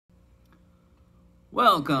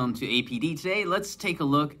Welcome to APD today. Let's take a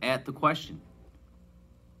look at the question.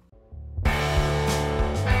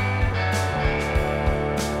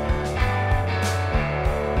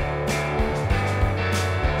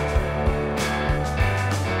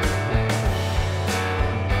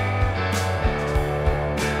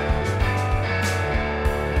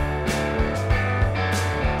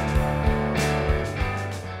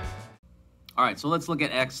 All right, so let's look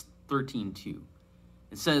at Acts 13:2.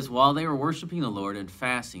 It says, while they were worshiping the Lord and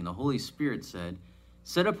fasting, the Holy Spirit said,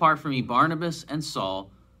 set apart for me Barnabas and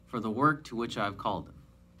Saul for the work to which I have called them.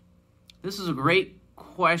 This is a great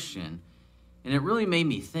question, and it really made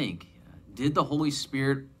me think, did the Holy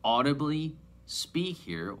Spirit audibly speak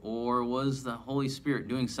here, or was the Holy Spirit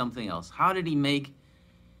doing something else? How did he make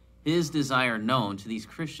his desire known to these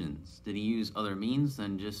Christians? Did he use other means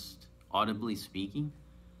than just audibly speaking?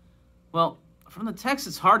 Well, from the text,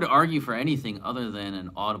 it's hard to argue for anything other than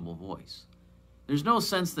an audible voice. There's no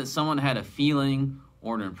sense that someone had a feeling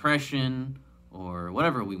or an impression or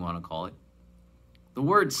whatever we want to call it. The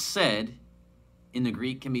word said in the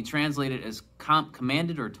Greek can be translated as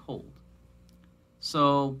commanded or told.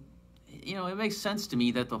 So, it makes sense to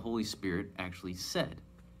me that the Holy Spirit actually said.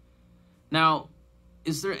 Now,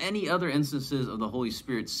 is there any other instances of the Holy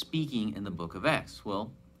Spirit speaking in the book of Acts?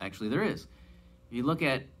 Well, actually there is. If you look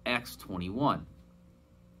at Acts 21,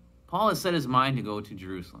 Paul has set his mind to go to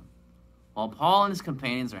Jerusalem. While Paul and his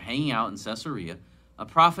companions are hanging out in Caesarea, a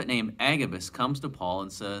prophet named Agabus comes to Paul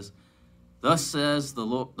and says, thus says the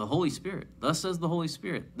Holy Spirit. Thus says the Holy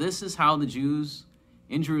Spirit. This is how the Jews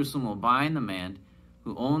in Jerusalem will bind the man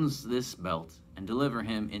who owns this belt and deliver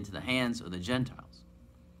him into the hands of the Gentiles.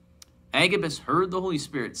 Agabus heard the Holy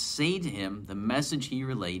Spirit say to him the message he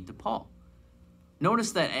relayed to Paul.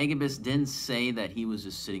 Notice that Agabus didn't say that he was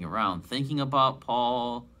just sitting around thinking about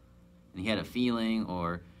Paul and he had a feeling,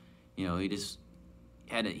 or, he just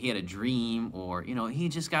had a dream, or, he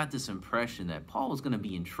just got this impression that Paul was going to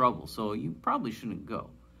be in trouble, so you probably shouldn't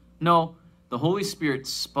go. No, the Holy Spirit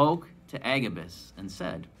spoke to Agabus and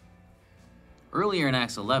said, earlier in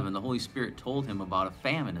Acts 11, the Holy Spirit told him about a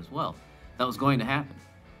famine as well that was going to happen.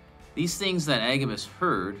 These things that Agabus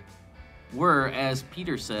heard were, as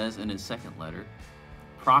Peter says in his second letter,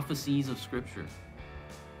 prophecies of Scripture.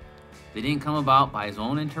 They didn't come about by his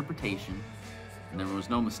own interpretation, and there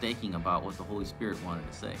was no mistaking about what the Holy Spirit wanted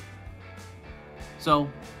to say. So,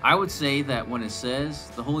 I would say that when it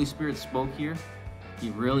says the Holy Spirit spoke here,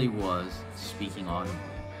 he really was speaking audibly,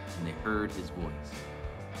 and they heard his voice.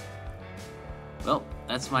 Well,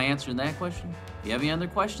 that's my answer to that question. If you have any other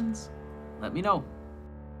questions, let me know.